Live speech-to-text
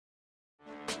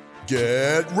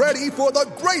Get ready for the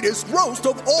greatest roast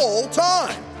of all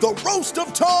time, the Roast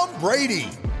of Tom Brady,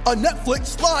 a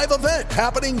Netflix live event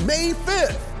happening May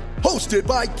 5th. Hosted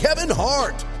by Kevin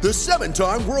Hart, the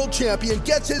 7-time world champion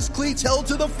gets his cleats held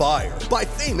to the fire by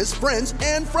famous friends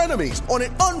and frenemies on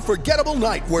an unforgettable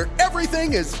night where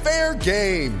everything is fair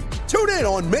game. Tune in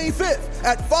on May 5th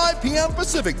at 5 p.m.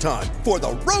 Pacific time for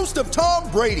the Roast of Tom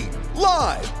Brady,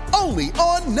 live only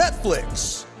on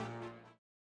Netflix.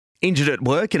 Injured at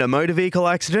work in a motor vehicle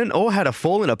accident or had a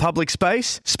fall in a public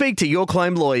space? Speak to Your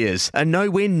Claim Lawyers, a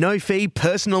no-win, no-fee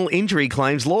personal injury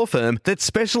claims law firm that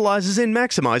specialises in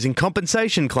maximising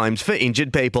compensation claims for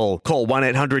injured people. Call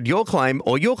 1-800-YOUR-CLAIM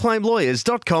or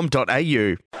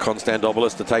yourclaimlawyers.com.au.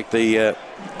 Konstantopoulos to take the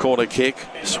corner kick.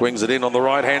 Swings it in on the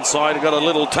right-hand side. Got a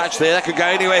little touch there. That could go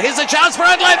anywhere. Here's a chance for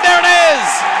Adelaide. There it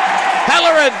is!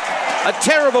 Halloran. A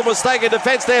terrible mistake in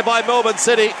defence there by Melbourne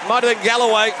City. Might have been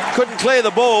Galloway. Couldn't clear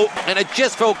the ball. And it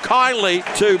just fell kindly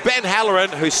to Ben Halloran,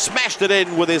 who smashed it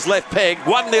in with his left peg.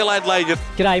 1-0 Adelaide.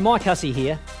 G'day, Mike Hussey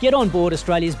here. Get on board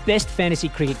Australia's best fantasy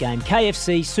cricket game,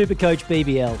 KFC Supercoach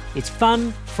BBL. It's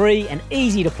fun, free and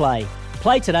easy to play.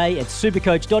 Play today at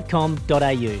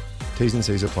supercoach.com.au. T's and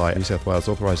C's apply. New South Wales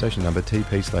authorisation number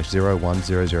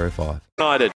TP/01005. United.